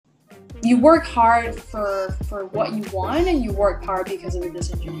you work hard for what you want, and you work hard because of the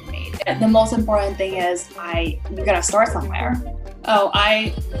decision you made. The most important thing is you gotta start somewhere. Oh,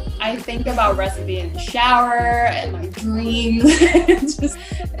 I think about recipe in the shower and my dreams.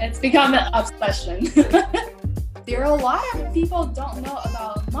 It's become an obsession. There are a lot of people don't know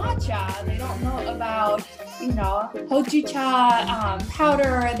about matcha. They don't know about, hojicha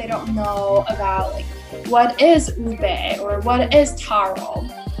powder. They don't know about what is ube or what is taro.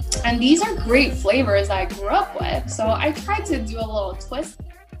 And these are great flavors I grew up with. So I tried to do a little twist.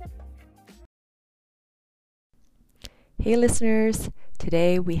 Hey listeners,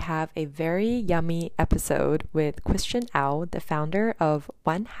 today we have a very yummy episode with Christian Au, the founder of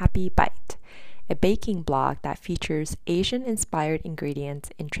One Happy Bite, a baking blog that features Asian-inspired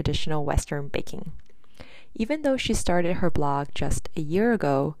ingredients in traditional Western baking. Even though she started her blog just a year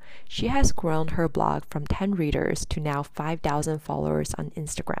ago, she has grown her blog from 10 readers to now 5,000 followers on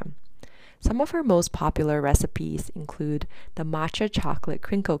Instagram. Some of her most popular recipes include the matcha chocolate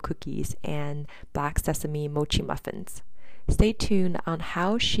crinkle cookies and black sesame mochi muffins. Stay tuned on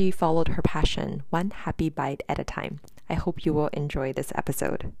how she followed her passion one happy bite at a time. I hope you will enjoy this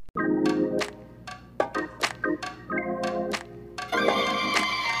episode.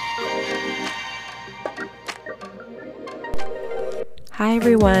 Hi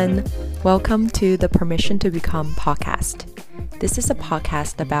everyone, welcome to the Permission to Become podcast. This is a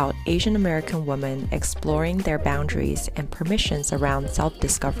podcast about Asian American women exploring their boundaries and permissions around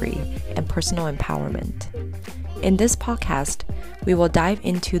self-discovery and personal empowerment. In this podcast, we will dive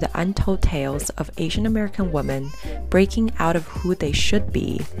into the untold tales of Asian American women breaking out of who they should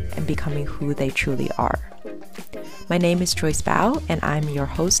be and becoming who they truly are. My name is Joyce Bao, and I'm your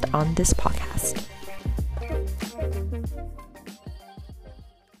host on this podcast.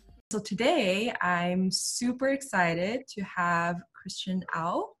 So today, I'm super excited to have Christian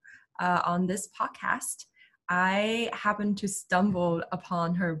Au on this podcast. I happened to stumble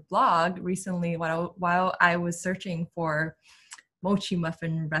upon her blog recently while I was searching for mochi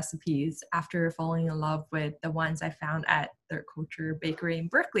muffin recipes after falling in love with the ones I found at Third Culture Bakery in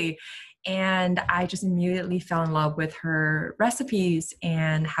Berkeley. And I just immediately fell in love with her recipes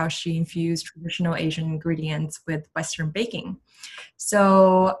and how she infused traditional Asian ingredients with Western baking.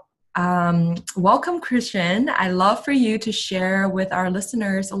 So welcome, Christian. I'd love for you to share with our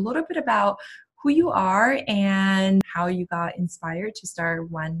listeners a little bit about who you are and how you got inspired to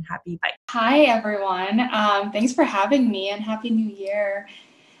start One Happy Bite. Hi, everyone. Thanks for having me, and Happy New Year.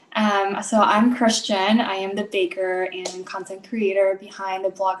 So I'm Christian. I am the baker and content creator behind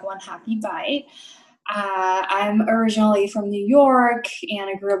the blog One Happy Bite. I'm originally from New York, and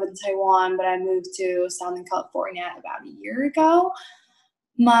I grew up in Taiwan, but I moved to Southern California about a year ago.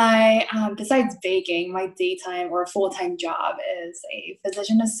 Besides baking, my daytime or full-time job is a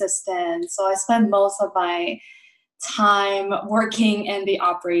physician assistant. So I spend most of my time working in the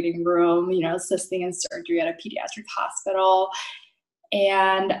operating room, assisting in surgery at a pediatric hospital.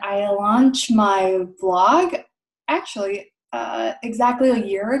 And I launched my blog actually exactly a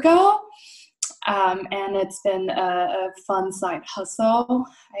year ago. And it's been a fun side hustle.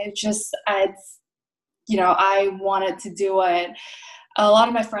 I wanted to do it. A lot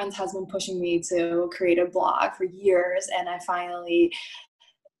of my friends has been pushing me to create a blog for years, and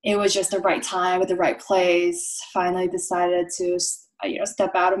it was just the right time at the right place. Finally decided to,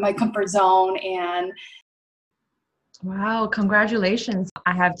 step out of my comfort zone. And wow, congratulations.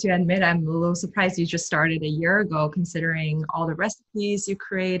 I have to admit, I'm a little surprised you just started a year ago, considering all the recipes you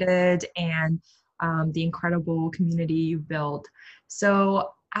created and the incredible community you built.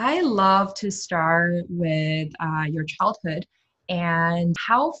 So I love to start with your childhood and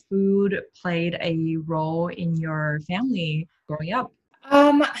how food played a role in your family growing up.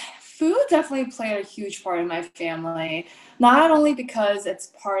 Food definitely played a huge part in my family, not only because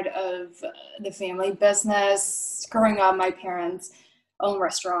it's part of the family business. Growing up, my parents own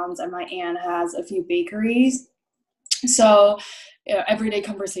restaurants, and my aunt has a few bakeries. So, everyday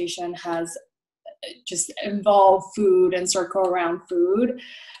conversation has just involved food and circle around food.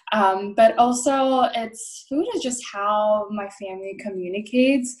 But also, food is just how my family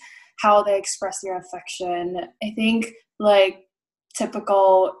communicates, how they express their affection. I think,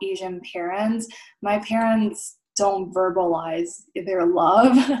 typical Asian parents, my parents don't verbalize their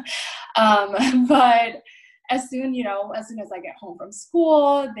love. But as soon as I get home from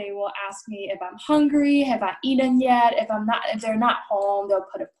school, they will ask me if I'm hungry, have I eaten yet? If they're not home, they'll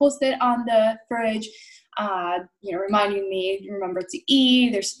put a Post-it on the fridge, reminding me, remember to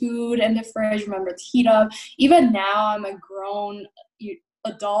eat, there's food in the fridge, remember to heat up. Even now, I'm a grown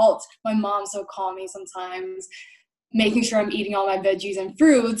adult. My mom still calls me sometimes, making sure I'm eating all my veggies and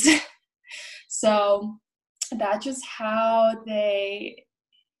fruits. So that's just how they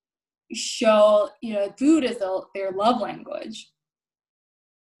show, food is their love language.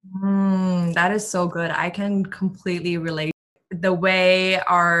 That is so good. I can completely relate. The way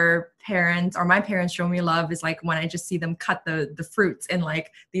our parents or my parents show me love is like when I just see them cut the fruits in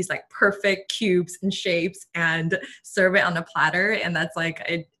like these like perfect cubes and shapes and serve it on a platter. And that's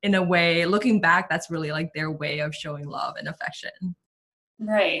like, in a way, looking back, that's really like their way of showing love and affection.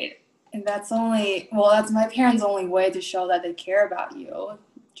 Right. And that's my parents' only way to show that they care about you.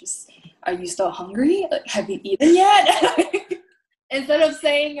 Just, are you still hungry? Like, have you eaten yet? Instead of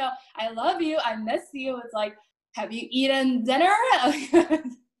saying, I love you, I miss you, it's like, have you eaten dinner?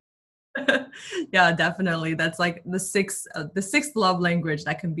 Yeah, definitely. That's like the sixth love language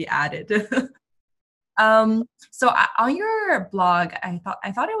that can be added. On your blog, I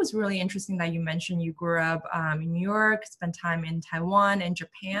thought it was really interesting that you mentioned you grew up in New York, spent time in Taiwan and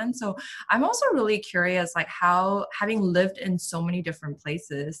Japan. So I'm also really curious, like how, having lived in so many different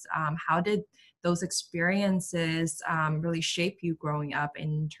places, how did those experiences really shape you growing up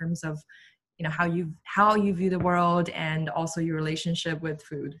in terms of, how you view the world and also your relationship with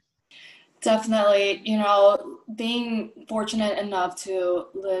food? Definitely, being fortunate enough to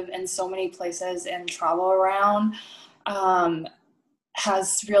live in so many places and travel around um,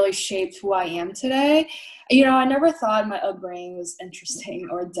 has really shaped who I am today. I never thought my upbringing was interesting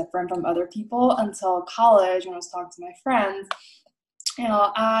or different from other people until college when I was talking to my friends.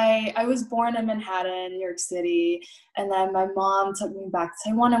 I was born in Manhattan, New York City, and then my mom took me back to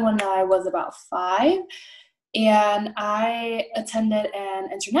Taiwan when I was about 5. And I attended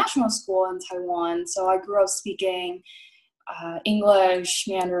an international school in Taiwan, so I grew up speaking English,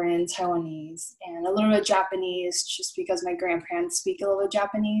 Mandarin, Taiwanese, and a little bit Japanese, just because my grandparents speak a little bit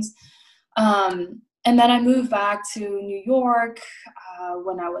Japanese. And then I moved back to New York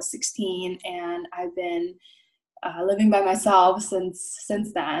when I was 16, and I've been living by myself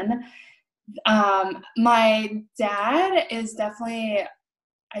since then. My dad is definitely,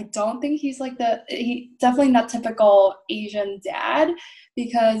 I don't think he definitely not typical Asian dad,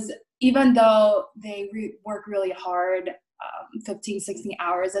 because even though they work really hard, 15, 16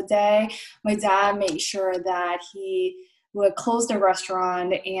 hours a day, my dad made sure that he would close the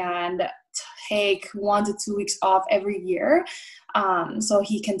restaurant and take 1 to 2 weeks off every year, so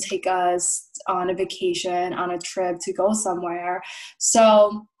he can take us on a vacation, on a trip to go somewhere.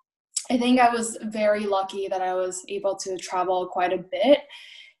 So I think I was very lucky that I was able to travel quite a bit.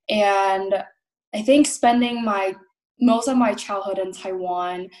 And I think spending most of my childhood in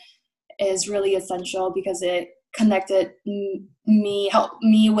Taiwan is really essential because it connected helped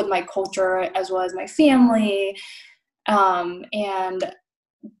me with my culture as well as my family. And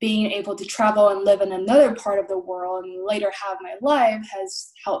being able to travel and live in another part of the world and later have my life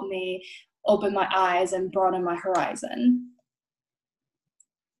has helped me open my eyes and broaden my horizon.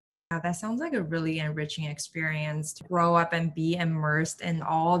 Yeah, that sounds like a really enriching experience to grow up and be immersed in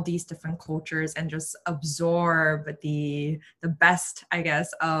all these different cultures and just absorb the best, I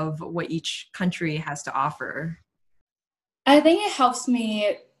guess, of what each country has to offer. I think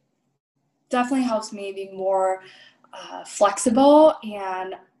definitely helps me be more flexible,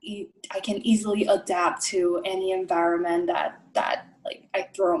 and I can easily adapt to any environment that like I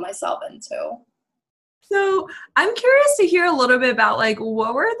throw myself into. So I'm curious to hear a little bit about like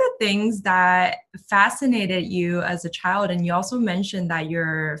what were the things that fascinated you as a child? And you also mentioned that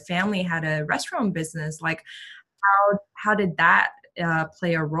your family had a restaurant business. Like how did that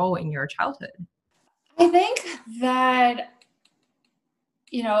play a role in your childhood? I think that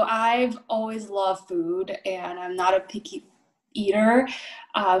I've always loved food, and I'm not a picky eater,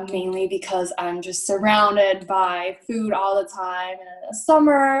 mainly because I'm just surrounded by food all the time. And in the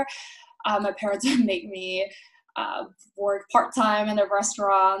summer, my parents would make me work part time in a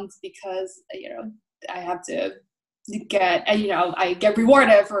restaurant because I have to get I get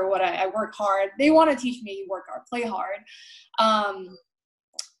rewarded for what I work hard. They want to teach me work hard, play hard,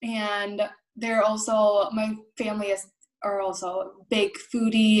 and they're also my family are also big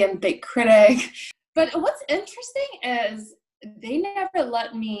foodie and big critic. But what's interesting is they never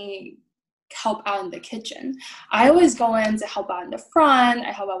let me help out in the kitchen. I always go in to help out in the front.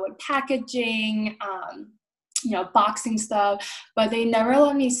 I help out with packaging, boxing stuff, but they never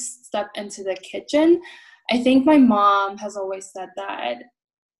let me step into the kitchen. I think my mom has always said that,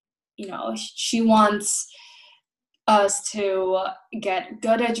 she wants us to get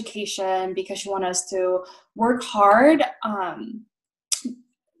good education because she wants us to work hard,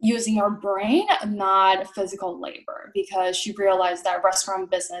 using your brain, not physical labor, because she realized that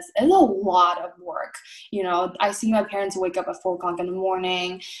restaurant business is a lot of work. I see my parents wake up at 4 o'clock in the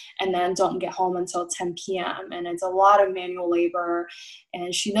morning and then don't get home until 10 p.m. And it's a lot of manual labor.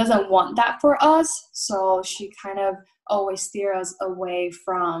 And she doesn't want that for us. So she kind of always steers us away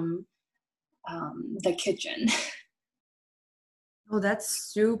from the kitchen. Oh,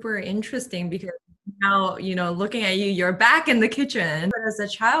 that's super interesting because now, looking at you, you're back in the kitchen but as a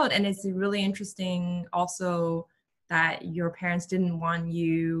child. And it's really interesting also that your parents didn't want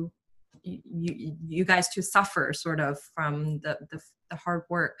you guys to suffer sort of from the hard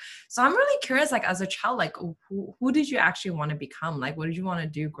work. So I'm really curious, like as a child, like who did you actually want to become? Like, what did you want to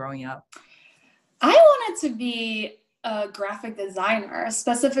do growing up? I wanted to be a graphic designer,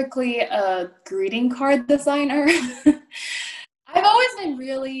 specifically a greeting card designer. I've always been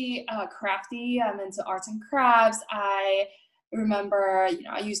really crafty. I'm into arts and crafts. I remember,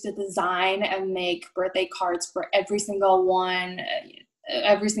 I used to design and make birthday cards for every single one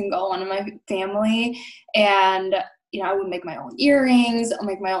of my family. And, I would make my own earrings, I'll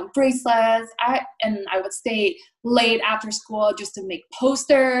make my own bracelets. I would stay late after school just to make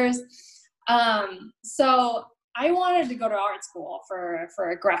posters. So I wanted to go to art school for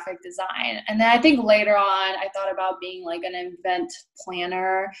graphic design. And then I think later on, I thought about being like an event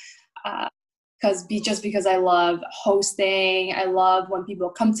planner, just because I love hosting. I love when people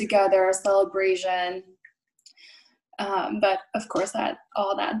come together, celebration. But of course,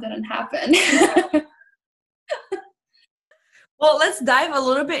 all that didn't happen. Well, let's dive a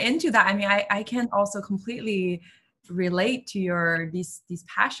little bit into that. I mean, I can also completely relate to these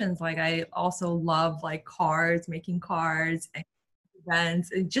passions. Like I also love like cards, making cards and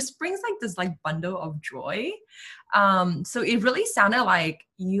events. It just brings like this like bundle of joy. So it really sounded like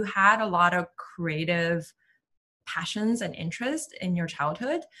you had a lot of creative passions and interests in your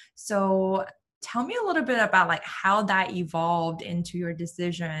childhood. So tell me a little bit about like how that evolved into your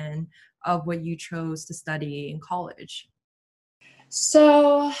decision of what you chose to study in college.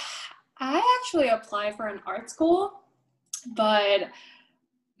 So I actually applied for an art school, but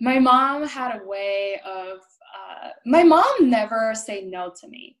my mom had a way of, my mom never say no to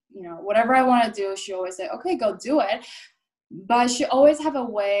me. Whatever I want to do, she always say, okay, go do it. But she always have a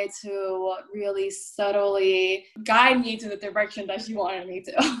way to really subtly guide me to the direction that she wanted me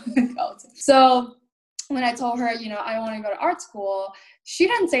to go to. So when I told her, I want to go to art school, she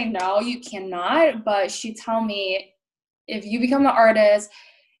didn't say no, you cannot, but she told me, if you become an artist,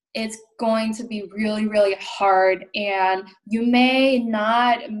 it's going to be really, really hard, and you may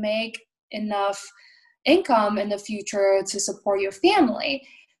not make enough income in the future to support your family.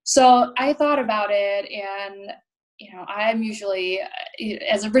 So I thought about it, and I'm usually,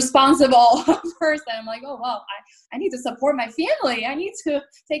 as a responsible person, I'm like, oh well, I need to support my family. I need to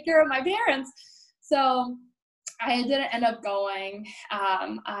take care of my parents. So I didn't end up going.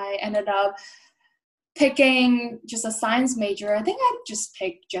 I ended up picking just a science major. I think I just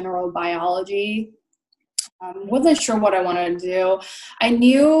picked general biology. Wasn't sure what I wanted to do. I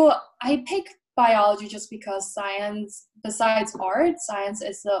knew I picked biology just because science, besides art, science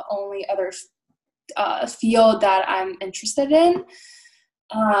is the only other field that I'm interested in.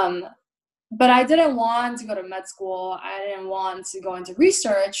 But I didn't want to go to med school. I didn't want to go into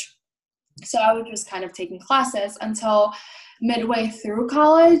research. So I was just kind of taking classes until midway through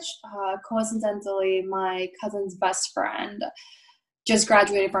college. Coincidentally, my cousin's best friend just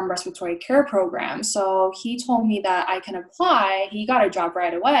graduated from respiratory care program. So he told me that I can apply. He got a job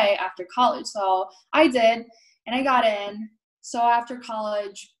right away after college. So I did, and I got in. So after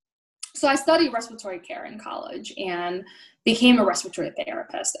college, so I studied respiratory care in college and became a respiratory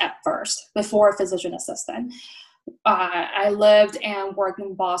therapist at first, before a physician assistant. I lived and worked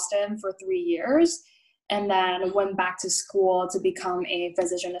in Boston for 3 years, and then went back to school to become a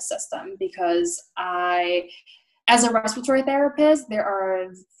physician assistant because as a respiratory therapist, there are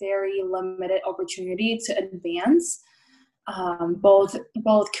very limited opportunity to advance, both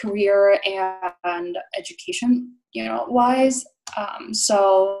career and education, wise.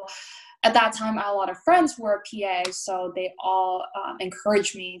 So at that time, I had a lot of friends who were PAs, so they all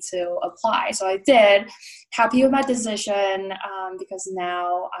encouraged me to apply. So I did. Happy with my decision, because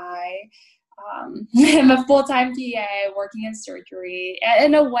now I am a full-time PA working in surgery.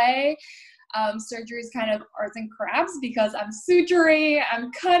 In a way, surgery is kind of arts and crafts because I'm suturing,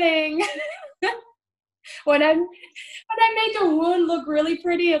 I'm cutting. when I make a wound look really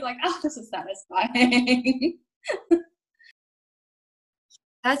pretty, it's like, oh, this is satisfying.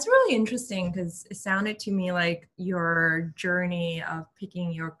 That's really interesting because it sounded to me like your journey of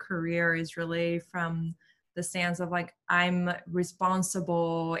picking your career is really from the stance of like, I'm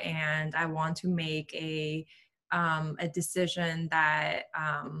responsible and I want to make a decision that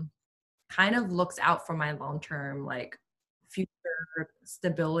kind of looks out for my long-term like future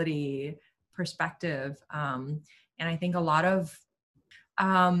stability perspective. And I think a lot of so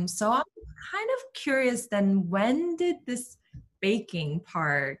I'm kind of curious then, when did this baking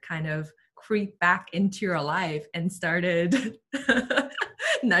part kind of creep back into your life and started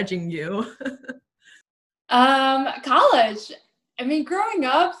nudging you? College. I mean, growing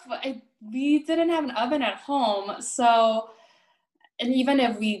up, we didn't have an oven at home. So, and even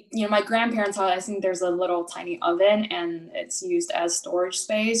if we, my grandparents' house, I think there's a little tiny oven and it's used as storage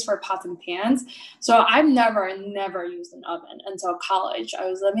space for pots and pans. So I've never used an oven until college. I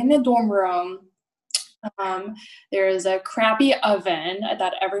was living in a dorm room. There is a crappy oven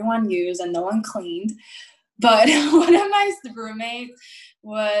that everyone used and no one cleaned. But one of my roommates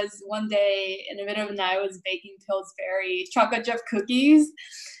was one day in the middle of the night was baking Pillsbury chocolate chip cookies.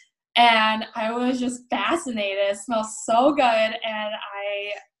 And I was just fascinated. It smells so good. And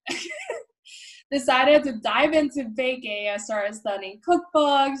I decided to dive into baking. I started studying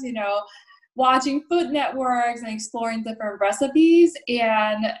cookbooks, watching Food Networks and exploring different recipes.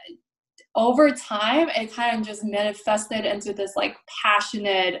 And over time, it kind of just manifested into this like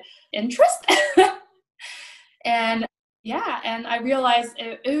passionate interest. And yeah, and I realized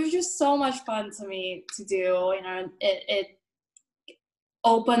it was just so much fun to me to do. It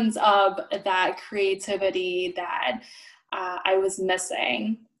opens up that creativity that I was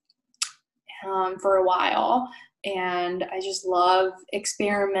missing for a while. And I just love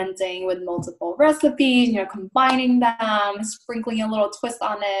experimenting with multiple recipes, combining them, sprinkling a little twist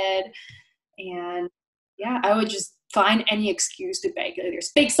on it. And yeah, I would just find any excuse to bake. If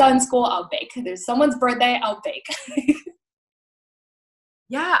there's bake sale in school, I'll bake. If there's someone's birthday, I'll bake.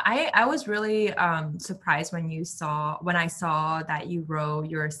 Yeah, I was really surprised when I saw that you wrote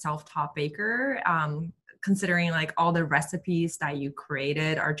you're a self-taught baker, considering like all the recipes that you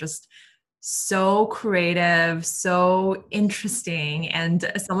created are just so creative, so interesting, and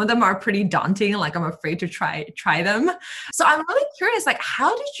some of them are pretty daunting. Like I'm afraid to try them. So I'm really curious, like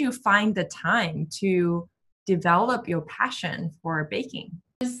how did you find the time to develop your passion for baking?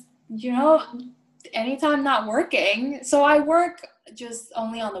 Anytime not working. So I work just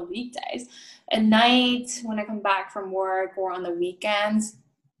only on the weekdays. At night, when I come back from work or on the weekends,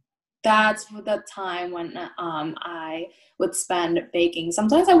 that's the time when I would spend baking.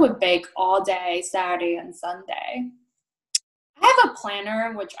 Sometimes I would bake all day, Saturday and Sunday. I have a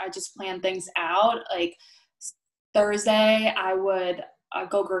planner, which I just plan things out. Like Thursday, I would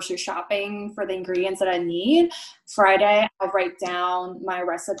go grocery shopping for the ingredients that I need. Friday, I'll write down my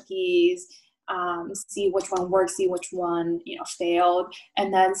recipes, see which one works, see which one, failed.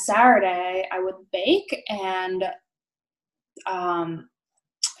 And then Saturday, I would bake and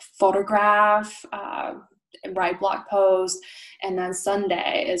photograph, write blog posts. And then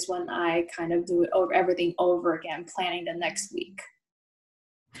Sunday is when I kind of do everything over again, planning the next week.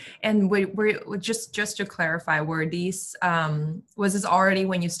 And were just to clarify, were these was this already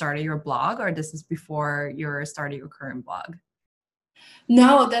when you started your blog, or this is before you started your current blog?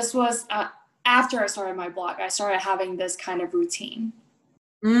 No, this was after I started my blog. I started having this kind of routine.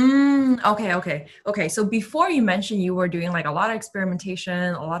 Okay. So before, you mentioned you were doing like a lot of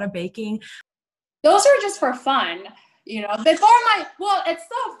experimentation, a lot of baking. Those are just for fun, it's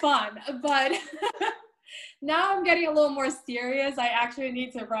still fun, but now I'm getting a little more serious. I actually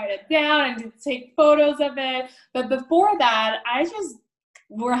need to write it down and to take photos of it. But before that,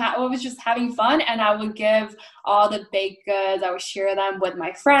 it was just having fun, and I would give all the baked goods. I would share them with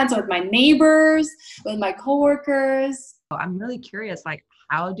my friends, with my neighbors, with my coworkers. I'm really curious, like,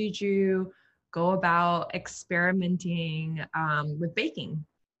 how did you go about experimenting with baking?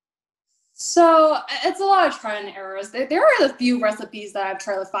 So it's a lot of trial and errors. There are a few recipes that I've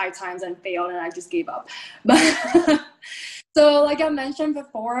tried 5 times and failed, and I just gave up. But so, like I mentioned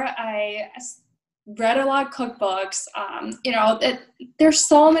before, I read a lot of cookbooks. There's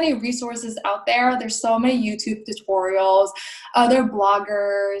so many resources out there. There's so many YouTube tutorials, other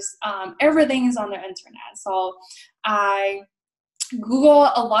bloggers. Everything is on the internet. So I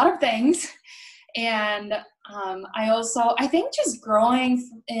Google a lot of things. And I think just growing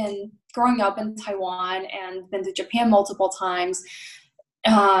up in Taiwan and been to Japan multiple times,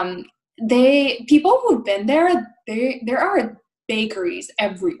 people who've been there, there are bakeries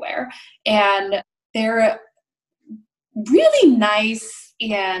everywhere, and they're really nice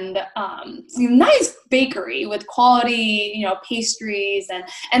and nice bakery with quality, pastries,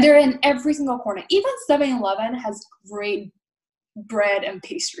 and they're in every single corner. Even 7-Eleven has great bread and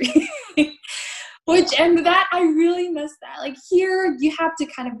pastry. And that I really miss that. Like here, you have to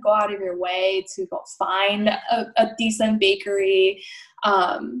kind of go out of your way to go find a decent bakery.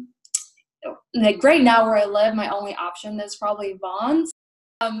 Like right now where I live, my only option is probably Vaughn's.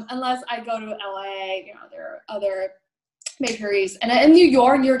 Unless I go to LA, there are other bakeries. And in New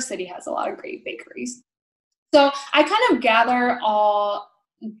York City has a lot of great bakeries. So I kind of gather all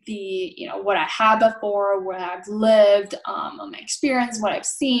the, what I had before, where I've lived, my experience, what I've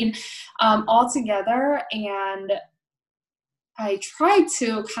seen, all together. And I try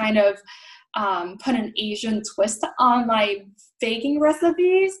to kind of put an Asian twist on my baking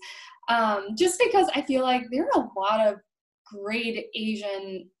recipes, just because I feel like there are a lot of great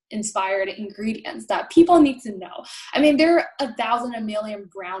Asian inspired ingredients that people need to know. I mean, there are 1,000, a million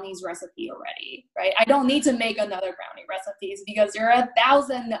brownies recipe already, right? I don't need to make another brownie recipes because there are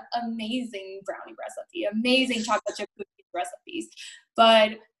 1,000 amazing brownie recipe, amazing chocolate chip cookies recipes.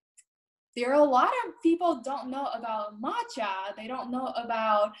 But there are a lot of people don't know about matcha. They don't know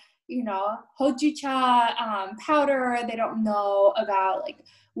about, hojicha powder. They don't know about like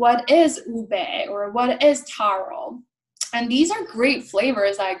what is ube or what is taro. And these are great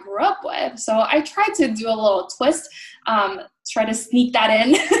flavors I grew up with. So I tried to do a little twist, try to sneak that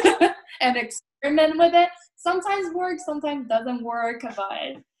in and experiment with it. Sometimes works, sometimes doesn't work,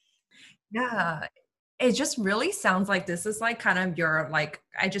 but yeah, it just really sounds like this is like kind of your, like,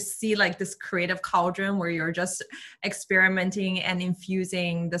 I just see like this creative cauldron where you're just experimenting and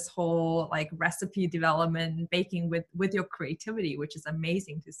infusing this whole like recipe development, baking with your creativity, which is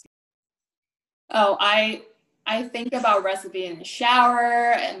amazing to see. Oh, I think about recipe in the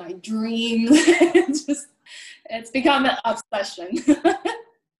shower and my dreams. It's become an obsession. I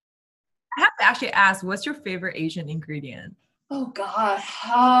have to actually ask, what's your favorite Asian ingredient? Oh God.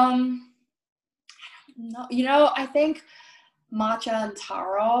 No, I think matcha and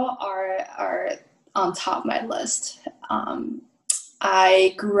taro are on top of my list.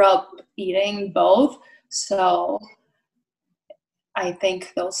 I grew up eating both, so I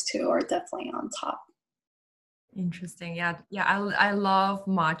think those two are definitely on top. Interesting. Yeah. I love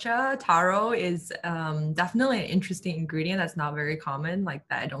matcha. Taro is definitely an interesting ingredient that's not very common, like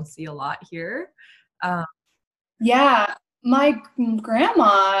that I don't see a lot here. Yeah, my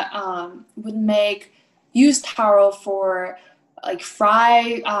grandma would use taro for like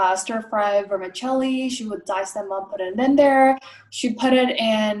stir fry vermicelli. She would dice them up, put it in there. She put it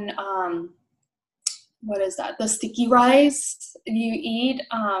in what is that? The sticky rice you eat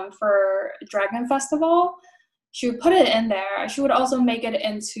for Dragon Festival. She would put it in there. She would also make it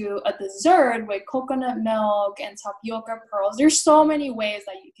into a dessert with coconut milk and tapioca pearls. There's so many ways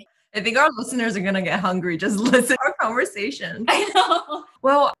that you can. I think our listeners are going to get hungry just listen to our conversation. I know.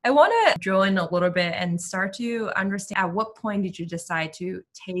 Well, I want to drill in a little bit and start to understand, at what point did you decide to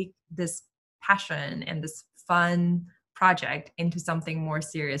take this passion and this fun project into something more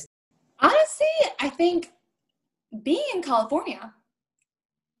serious? Honestly, I think being in California,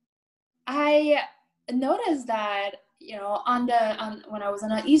 I noticed that, when I was on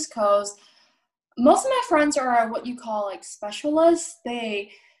the East Coast, most of my friends are what you call like specialists.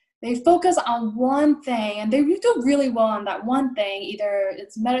 They focus on one thing and they do really well on that one thing. Either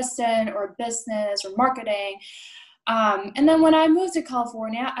it's medicine or business or marketing. And then when I moved to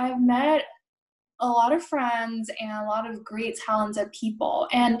California, I've met a lot of friends and a lot of great talented people.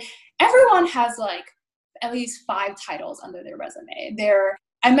 And everyone has like at least 5 titles under their resume.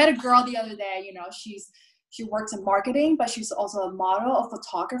 I met a girl the other day, she works in marketing, but she's also a model, a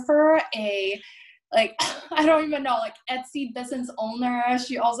photographer, I don't even know, like Etsy business owner.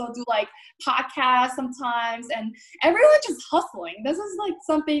 She also do like podcasts sometimes, and everyone just hustling. This is like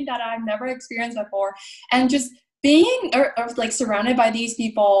something that I've never experienced before. And just being or like surrounded by these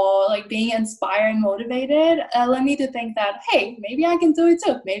people, like being inspired and motivated, led me to think that, hey, maybe I can do it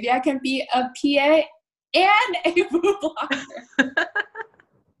too. Maybe I can be a PA and a food blogger.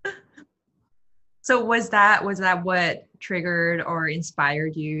 So was that what triggered or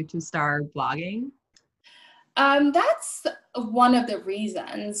inspired you to start blogging? That's one of the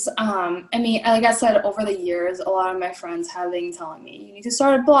reasons. I mean, like I said, over the years, a lot of my friends have been telling me, you need to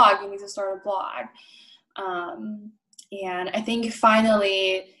start a blog, you need to start a blog. And I think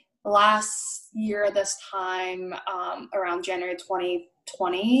finally last year, this time, around January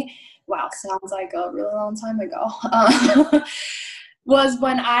 2020, wow, sounds like a really long time ago, was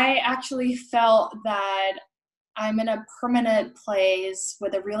when I actually felt that I'm in a permanent place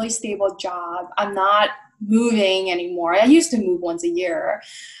with a really stable job. I'm not moving anymore. I used to move once a year.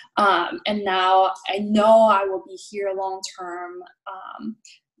 And now I know I will be here long term.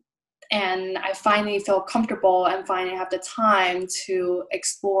 and I finally feel comfortable and finally have the time to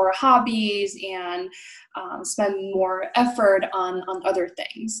explore hobbies and spend more effort on other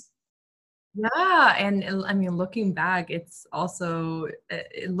things. Yeah, and I mean, looking back, it's also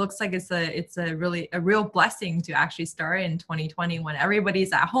it looks like it's a really a real blessing to actually start in 2020 when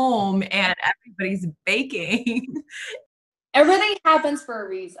everybody's at home and everybody's baking. Everything happens for a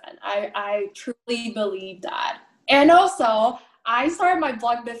reason. I truly believe that. And also, I started my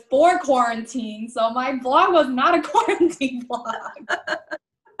blog before quarantine, so my blog was not a quarantine blog.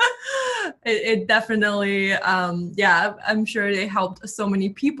 It definitely, yeah, I'm sure it helped so many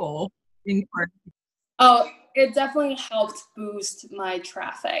people in quarantine. Oh, it definitely helped boost my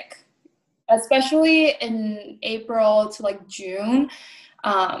traffic, especially in April to like June.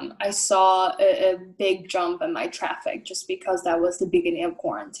 I saw a big jump in my traffic just because that was the beginning of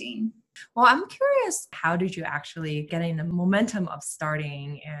quarantine. Well, I'm curious, how did you actually get in the momentum of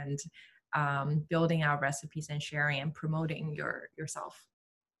starting and building out recipes and sharing and promoting yourself?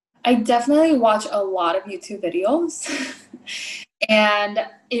 I definitely watch a lot of YouTube videos. And,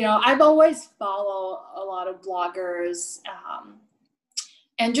 I've always followed a lot of bloggers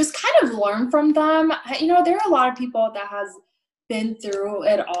and just kind of learn from them. There are a lot of people that has been through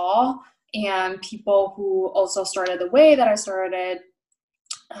it all and people who also started the way that I started.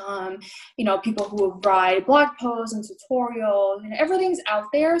 People who write blog posts and tutorials, everything's out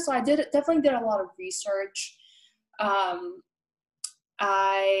there. So definitely did a lot of research. I'm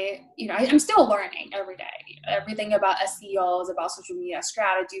still learning every day. Everything about SEOs, about social media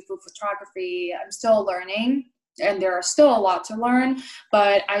strategy, food photography. I'm still learning, and there are still a lot to learn.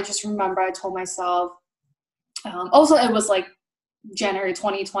 But I just remember I told myself. Also, it was like January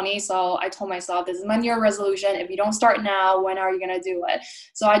 2020, so I told myself, this is my New Year resolution. If you don't start now, when are you gonna do it?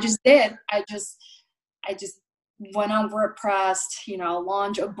 So I just did. I just went on WordPress,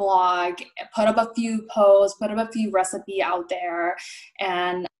 launch a blog, put up a few posts, put up a few recipe out there,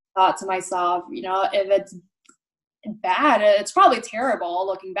 and thought to myself, if it's bad, it's probably terrible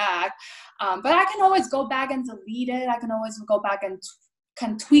looking back, but I can always go back and delete it. I can always go back and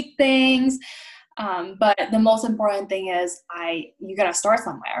kind of tweak things. But the most important thing is you gotta start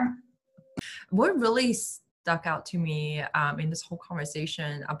somewhere. What really stuck out to me in this whole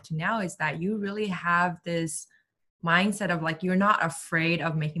conversation up to now is that you really have this mindset of like, you're not afraid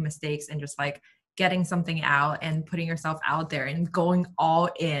of making mistakes and just like getting something out and putting yourself out there and going all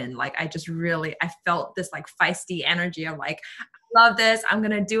in. Like, I felt this like feisty energy of like, I love this, I'm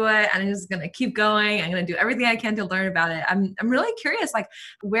gonna do it, and I'm just gonna keep going, I'm gonna do everything I can to learn about it. I'm really curious, like,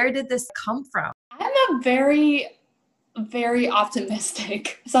 where did this come from? I'm a very, very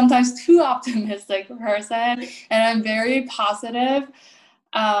optimistic, sometimes too optimistic person, and I'm very positive.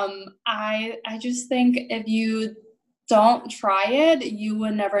 I just think if you don't try it, you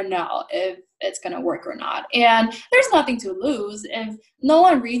would never know if it's going to work or not. And there's nothing to lose. If no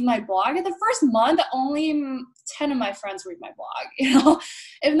one reads my blog in the first month, only 10 of my friends read my blog.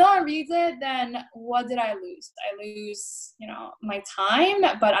 If no one reads it, then what did I lose? I lose, my time,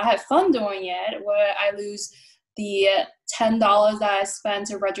 but I had fun doing it. What I lose the $10 that I spent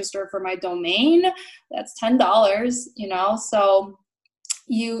to register for my domain, that's $10, so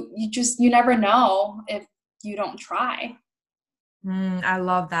you never know if you don't try. I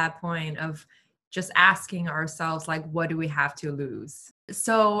love that point of just asking ourselves, like, what do we have to lose?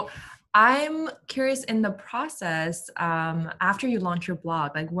 So I'm curious, in the process, after you launch your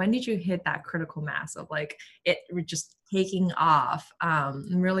blog, like, when did you hit that critical mass of like it just taking off?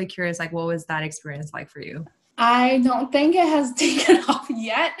 I'm really curious, like, what was that experience like for you? I don't think it has taken off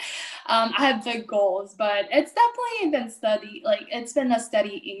yet. I have big goals, but it's definitely been steady. Like, it's been a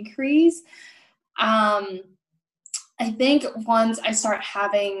steady increase. Um, I think once I start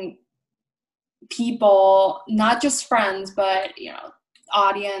having people, not just friends, but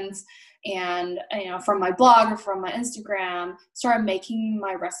audience, and from my blog or from my Instagram, start making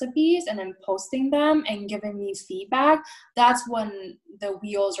my recipes and then posting them and giving me feedback, that's when the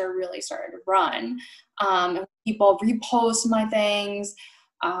wheels are really starting to run. And people repost my things,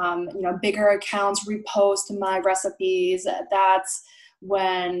 bigger accounts repost my recipes. That's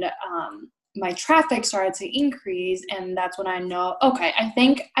when my traffic started to increase, and that's when I know, okay, I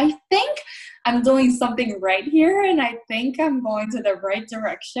think I'm doing something right here, and I think I'm going to the right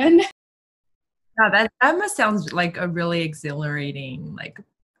direction. Yeah, that must sound like a really exhilarating like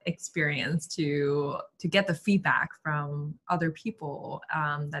experience to get the feedback from other people,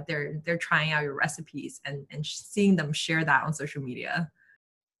 that they're trying out your recipes and seeing them share that on social media.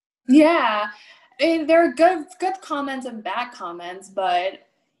 Yeah, I mean, there are good comments and bad comments, but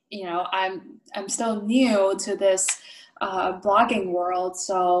I'm still new to this blogging world.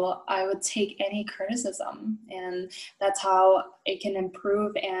 So I would take any criticism, and that's how it can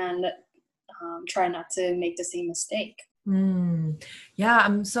improve and try not to make the same mistake. Yeah,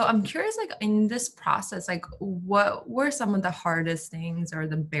 I'm curious, like in this process, like what were some of the hardest things or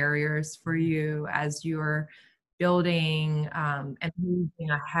the barriers for you as you're building and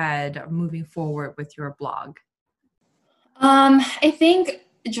moving ahead, or moving forward with your blog? I think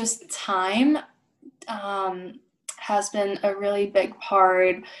just time um, has been a really big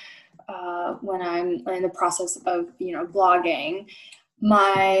part when I'm in the process of, blogging.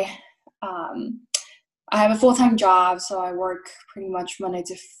 My I have a full-time job, so I work pretty much Monday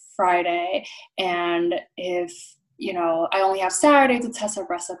to Friday. And if, I only have Saturday to test a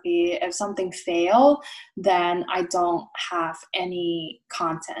recipe, if something fail, then I don't have any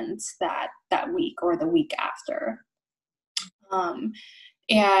content that week or the week after. Um,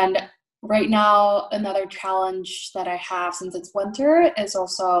 and right now, another challenge that I have since it's winter is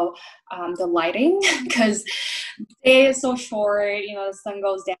also the lighting, because the day is so short. The sun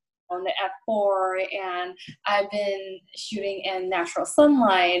goes down at 4, and I've been shooting in natural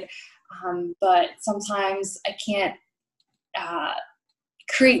sunlight, but sometimes I can't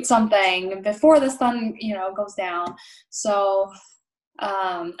create something before the sun, goes down. So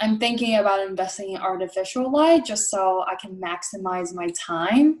I'm thinking about investing in artificial light just so I can maximize my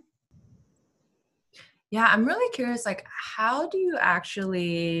time. Yeah, I'm really curious, like, how do you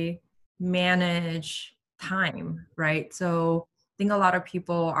actually manage time, right? So I think a lot of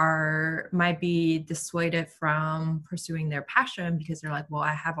people might be dissuaded from pursuing their passion because they're like, well,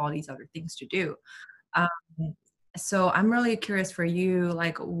 I have all these other things to do. Um, so I'm really curious for you,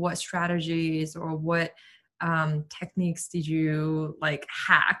 like, what strategies or what techniques did you like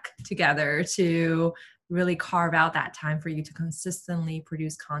hack together to really carve out that time for you to consistently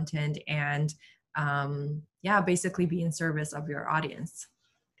produce content and yeah, basically be in service of your audience?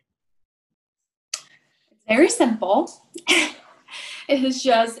 Very simple. It is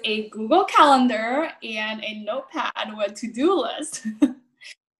just a Google Calendar and a notepad with to-do list.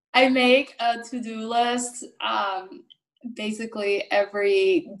 I make a to-do list basically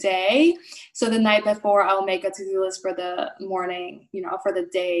every day. So the night before, I'll make a to-do list for the morning, for the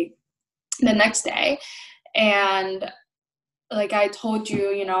day, the next day. And like I told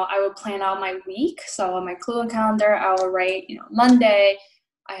you, I would plan out my week. So on my Google Calendar, I will write, Monday,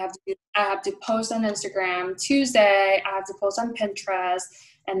 I have to post on Instagram. Tuesday, I have to post on Pinterest.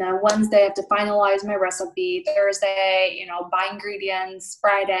 And then Wednesday, I have to finalize my recipe. Thursday, buy ingredients.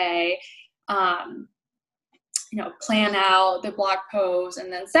 Friday, plan out the blog post.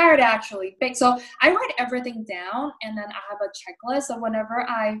 And then Saturday, actually bake. So I write everything down, and then I have a checklist. So whenever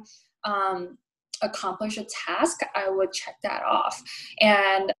I accomplish a task, I would check that off.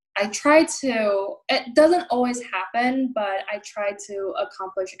 And I try to, it doesn't always happen, but I try to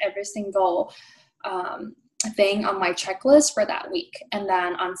accomplish every single thing on my checklist for that week. And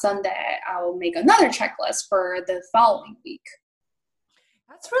then on Sunday, I will make another checklist for the following week.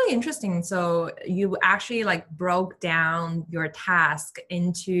 That's really interesting. So you actually like broke down your task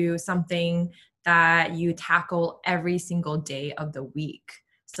into something that you tackle every single day of the week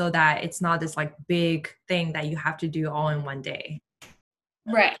so that it's not this like big thing that you have to do all in one day.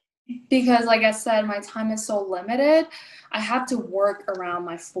 Right. Because like I said, my time is so limited. I have to work around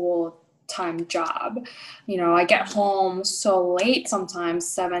my full-time job. I get home so late, sometimes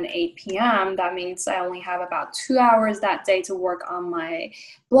 7, 8 p.m. That means I only have about 2 hours that day to work on my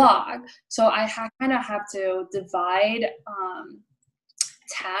blog. So I kind of have to divide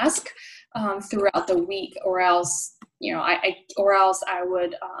task throughout the week, or else, I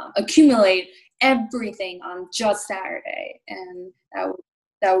would accumulate everything on just Saturday, and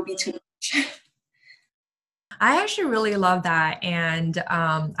that would be too much. I actually really love that. And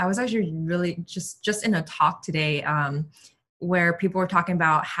I was actually really just in a talk today where people were talking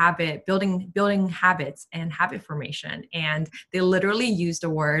about building habits and habit formation. And they literally used the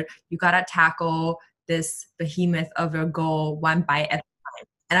word, you got to tackle this behemoth of a goal one bite at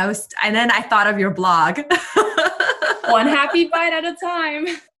a time. And then I thought of your blog. One happy bite at a time.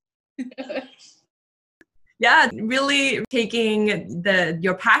 Yeah, really taking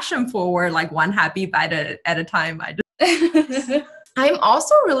your passion forward, like one happy bite at a time. I'm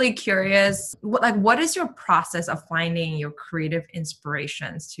also really curious, what is your process of finding your creative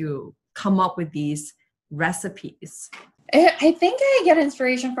inspirations to come up with these recipes? I think I get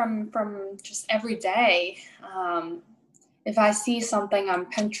inspiration from just every day. If I see something on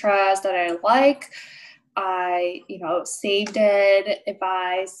Pinterest that I like, I saved it. If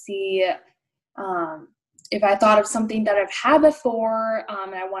I see if I thought of something that I've had before,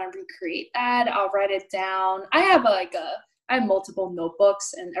 and I want to recreate that, I'll write it down. I have multiple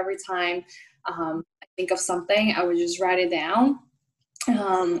notebooks, and every time I think of something, I would just write it down.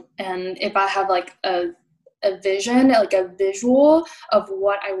 And if I have like a vision, like a visual of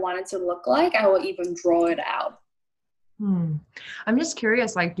what I want it to look like, I will even draw it out. I'm just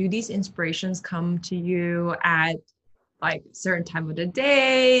curious, like, do these inspirations come to you at like certain time of the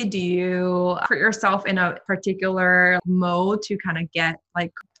day? Do you put yourself in a particular mode to kind of get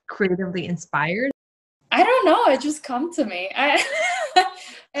like creatively inspired? I don't know. It just come to me. I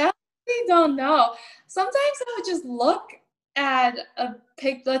actually don't know. Sometimes I would just look at a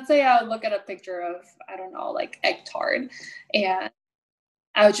let's say I would look at a picture of, I don't know, like egg tart, and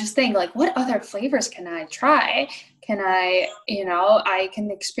I would just think like, what other flavors can I try? Can I, I can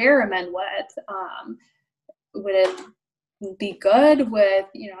experiment with, would it be good with,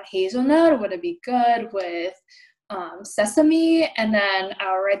 hazelnut? Would it be good with sesame? And then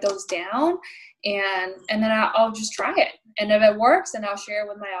I'll write those down, and then I'll just try it. And if it works, then I'll share it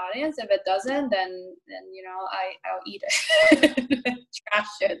with my audience. If it doesn't, then I'll eat it, trash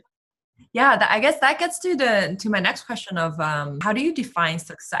it. Yeah, I guess that gets to my next question of how do you define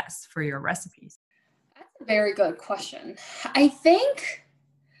success for your recipes? That's a very good question. I think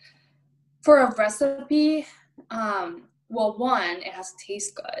for a recipe, well, one, it has to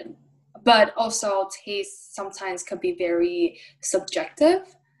taste good, but also taste sometimes could be very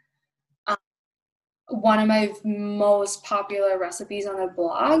subjective. One of my most popular recipes on the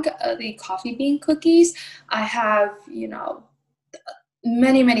blog, the coffee bean cookies, I have,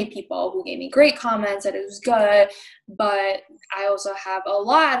 many people who gave me great comments that it was good, but I also have a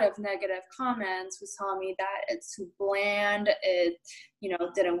lot of negative comments who tell me that it's too bland, it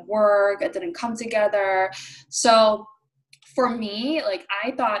didn't work, it didn't come together. So for me, like,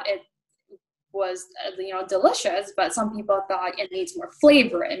 I thought it was delicious, but some people thought it needs more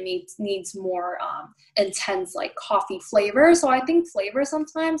flavor, it needs more intense like coffee flavor. So I think flavor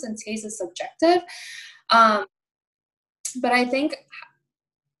sometimes and taste is subjective, but I think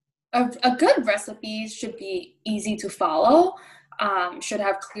a good recipe should be easy to follow, should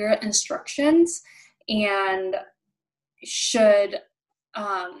have clear instructions, and should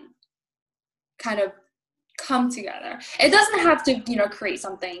kind of come together. It doesn't have to, create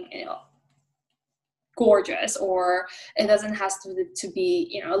something, gorgeous, or it doesn't have to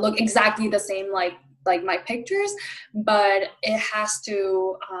be, look exactly the same like my pictures, but it has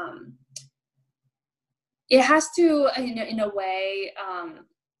to in a way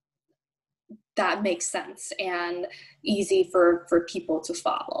that makes sense and easy for people to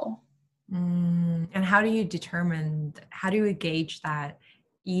follow. And how do you gauge that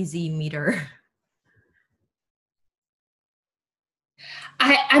easy meter?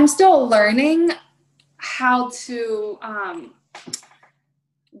 I'm still learning how to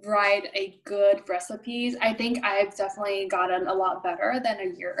write a good recipes. I think I've definitely gotten a lot better than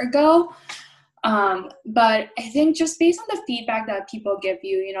a year ago. But I think just based on the feedback that people give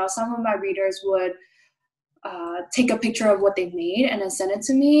you, some of my readers would take a picture of what they've made and then send it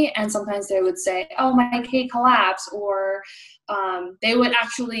to me. And sometimes they would say, oh, my cake collapsed, or they would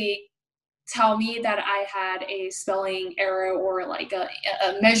actually tell me that I had a spelling error or like a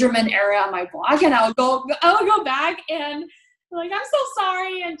measurement error on my blog, and I would go back and like, I'm so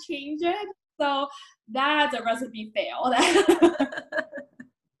sorry, and change it. So that's a recipe fail.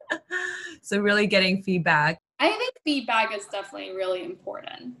 So really getting feedback. I think feedback is definitely really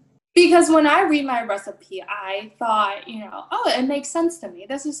important, because when I read my recipe, I thought, oh, it makes sense to me.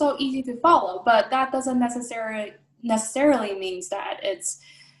 This is so easy to follow, but that doesn't necessarily means that it's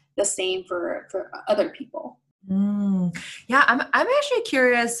the same for other people. Yeah, I'm actually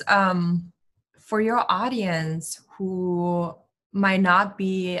curious for your audience who might not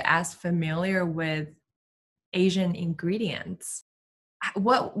be as familiar with Asian ingredients.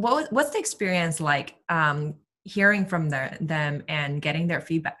 What's the experience like hearing from them and getting their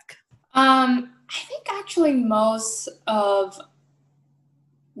feedback? I think actually most of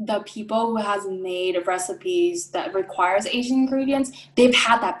the people who has made recipes that requires Asian ingredients, they've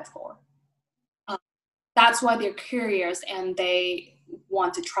had that before. That's why they're curious and they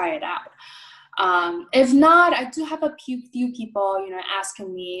want to try it out. If not, I do have a few people,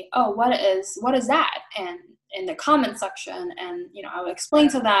 asking me, oh, what is that? And in the comment section, and, I will explain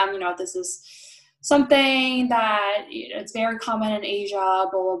to them, this is something that it's very common in Asia,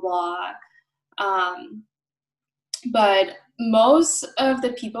 blah, blah, blah. But most of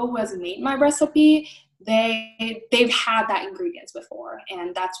the people who has made my recipe, they've had that ingredients before,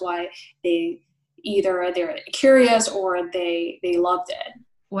 and that's why they're curious or they loved it.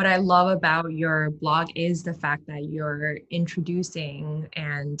 what I love about your blog is the fact that you're introducing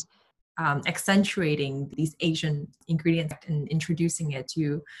and accentuating these Asian ingredients and introducing it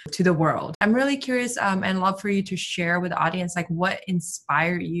to the world. I'm really curious and love for you to share with the audience, like what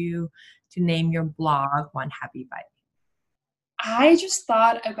inspired you to name your blog One Happy Bite? I just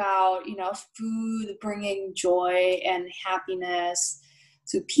thought about, food bringing joy and happiness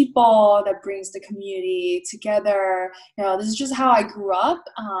to people, that brings the community together. This is just how I grew up.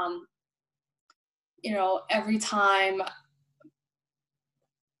 Every time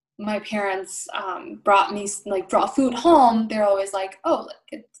my parents brought food home, they're always like, "Oh,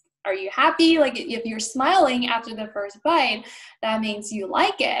 are you happy? Like, if you're smiling after the first bite, that means you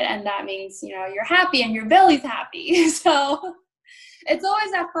like it, and that means you're happy and your belly's happy." So it's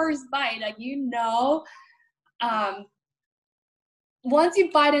always that first bite, like once you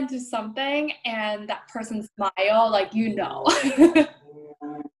bite into something and that person smile, like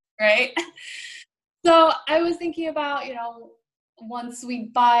right? So I was thinking about one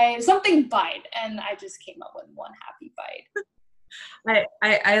sweet bite, something bite, and I just came up with One Happy Bite.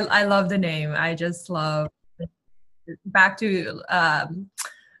 I love the name. I just love back to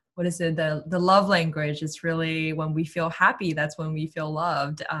what is it, the love language. It's really when we feel happy, that's when we feel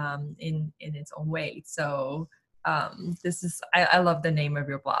loved in its own way. So this is I love the name of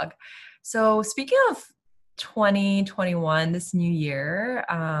your blog. So speaking of 2021, this new year,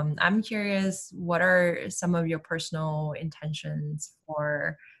 I'm curious, what are some of your personal intentions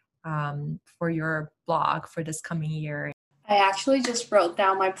for your blog for this coming year? I actually just wrote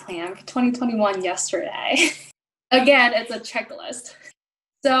down my plan for 2021 yesterday. Again, it's a checklist.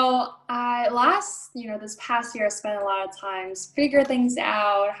 So this past year, I spent a lot of times figure things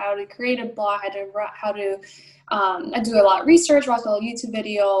out, how to create a blog, I do a lot of research, watch a lot of YouTube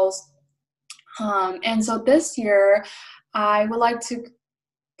videos. And so this year, I would like to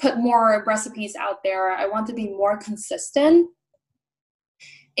put more recipes out there. I want to be more consistent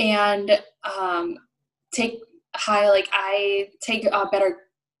and I take better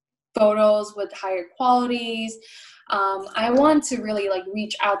photos with higher qualities. I want to really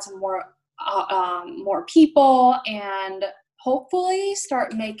reach out to more people and hopefully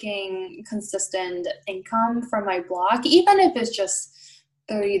start making consistent income from my blog, even if it's just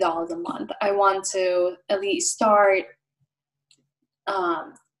 $30 a month. I want to at least start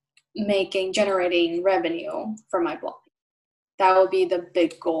generating revenue from my blog. That will be the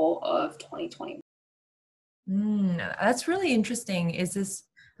big goal of 2020. That's really interesting.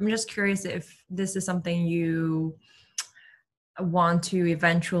 I'm just curious if this is something you want to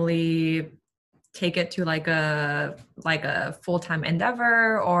eventually take it to like a full-time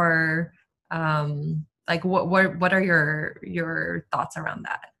endeavor, or what are your thoughts around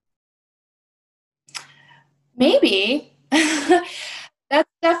that? Maybe. That's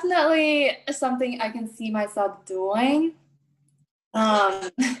definitely something I can see myself doing.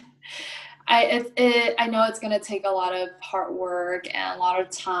 I know it's going to take a lot of hard work and a lot of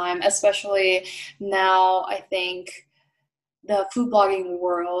time, especially now. I think the food blogging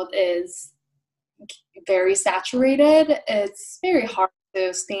world is very saturated. It's very hard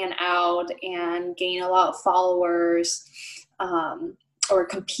to stand out and gain a lot of followers, or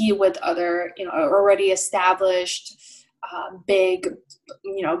compete with other, already established big,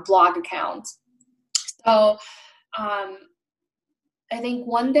 blog accounts. So I think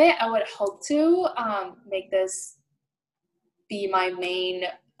one day I would hope to make this be my main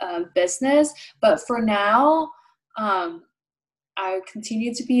business. But for now, I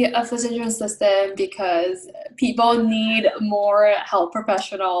continue to be a physician assistant because people need more health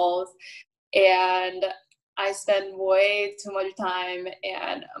professionals, and I spend way too much time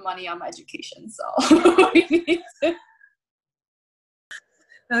and money on my education. So we need to.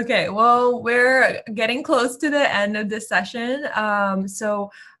 Okay, well, we're getting close to the end of this session.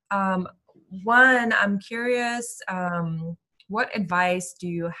 One, I'm curious, what advice do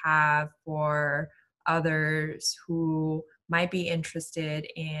you have for others who might be interested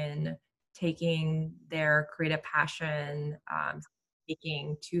in taking their creative passion,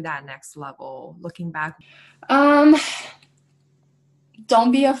 taking to that next level, looking back?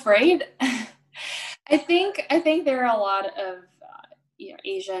 Don't be afraid. I think there are a lot of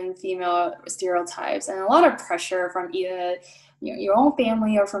Asian female stereotypes and a lot of pressure from either your own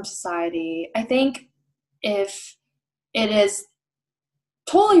family or from society. I think if it is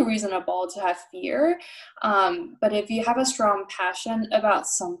totally reasonable to have fear, but if you have a strong passion about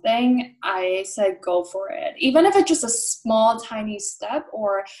something, I said go for it. Even if it's just a small, tiny step,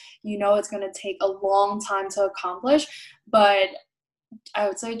 or it's going to take a long time to accomplish, but I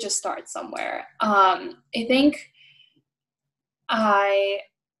would say just start somewhere. I think I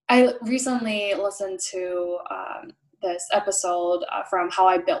I recently listened to this episode from How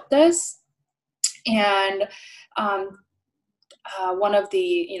I Built This, and one of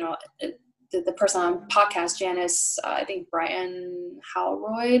the person on podcast, Janice, I think Brian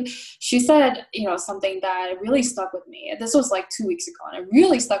Howroyd, she said, something that really stuck with me. This was like 2 weeks ago, and it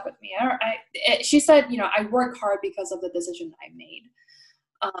really stuck with me. She said, I work hard because of the decision I made.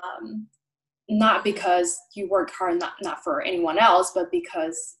 Not because you work hard, not for anyone else, but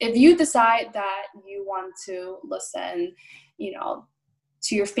because if you decide that you want to listen,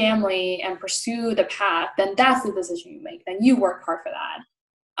 to your family and pursue the path, then that's the decision you make. Then you work hard for that.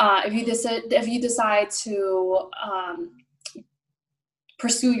 If you decide to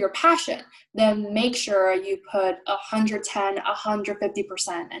pursue your passion, then make sure you put 110,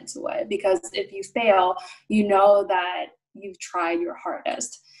 150% into it. Because if you fail, you know that you've tried your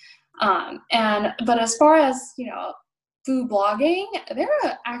hardest. But as far as food blogging, there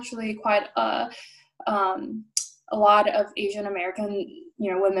are actually quite a lot of Asian American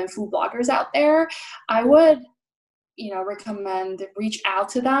women food bloggers out there. I would recommend reach out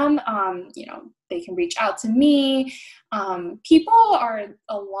to them. They can reach out to me. People are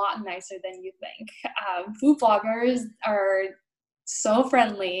a lot nicer than you think. Food bloggers are so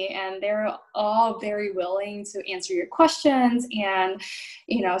friendly, and they're all very willing to answer your questions and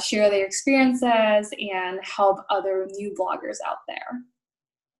share their experiences and help other new bloggers out there.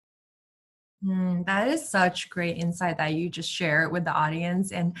 That is such great insight that you just share with the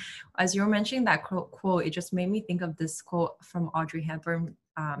audience. And as you were mentioning that quote, it just made me think of this quote from Audrey Hepburn.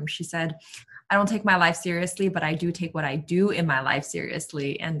 She said, "I don't take my life seriously, but I do take what I do in my life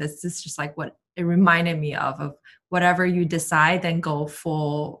seriously." And this is just like what it reminded me of whatever you decide, then go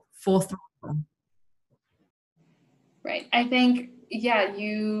full throttle. Right. I think,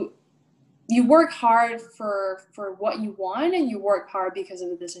 you work hard for what you want, and you work hard because of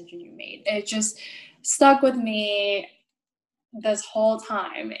the decision you made. It just stuck with me this whole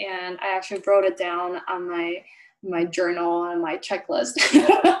time, and I actually wrote it down on my journal and my checklist.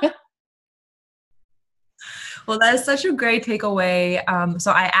 Well, that is such a great takeaway.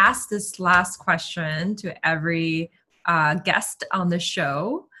 So I asked this last question to every guest on the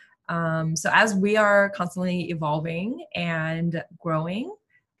show. So as we are constantly evolving and growing,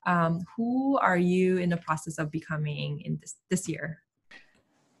 who are you in the process of becoming in this year?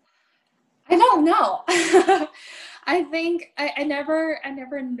 I don't know. I think I never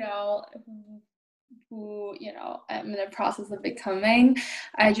know who I'm in the process of becoming.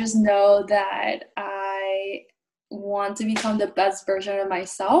 I just know that I want to become the best version of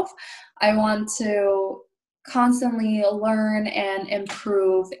myself. I want to constantly learn and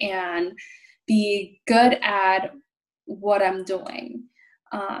improve and be good at what I'm doing.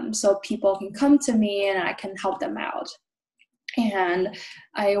 So people can come to me and I can help them out. And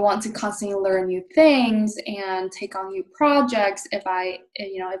I want to constantly learn new things and take on new projects if I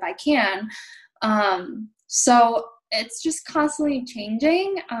can. So it's just constantly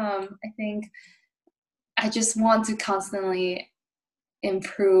changing. I think I just want to constantly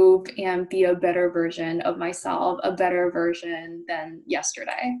improve and be a better version of myself, a better version than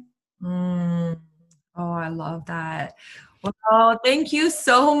yesterday. Oh, I love that. Well, thank you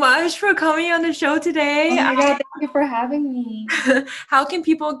so much for coming on the show today. Oh my God, thank you for having me. How can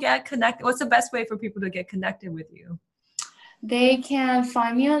people get connected? What's the best way for people to get connected with you? They can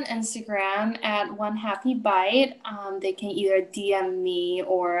find me on Instagram at OneHappyBite. They can either DM me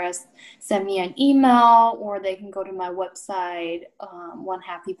or send me an email, or they can go to my website,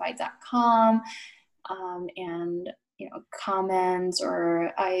 onehappybite.com, and comments,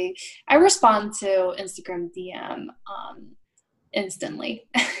 or I respond to Instagram DM instantly.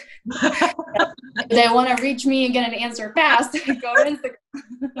 If they want to reach me and get an answer fast, go to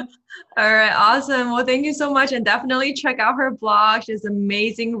Instagram. All right, awesome. Well, thank you so much, and definitely check out her blog. She has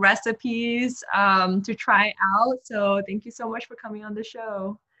amazing recipes to try out. So thank you so much for coming on the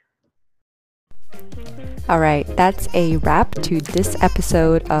show. All right, that's a wrap to this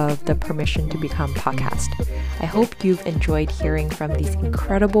episode of the Permission to Become podcast. I hope you've enjoyed hearing from these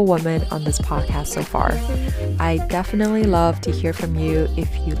incredible women on this podcast so far. I definitely love to hear from you if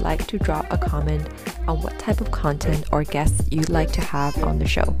you'd like to drop a comment on what type of content or guests you'd like to have on the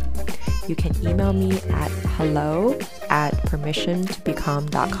show. You can email me at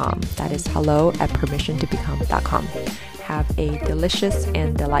hello@permissiontobecome.com. That is hello@permissiontobecome.com. Have a delicious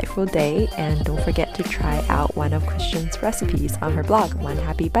and delightful day, and don't forget to try out one of Christian's recipes on her blog, One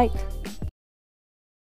Happy Bite.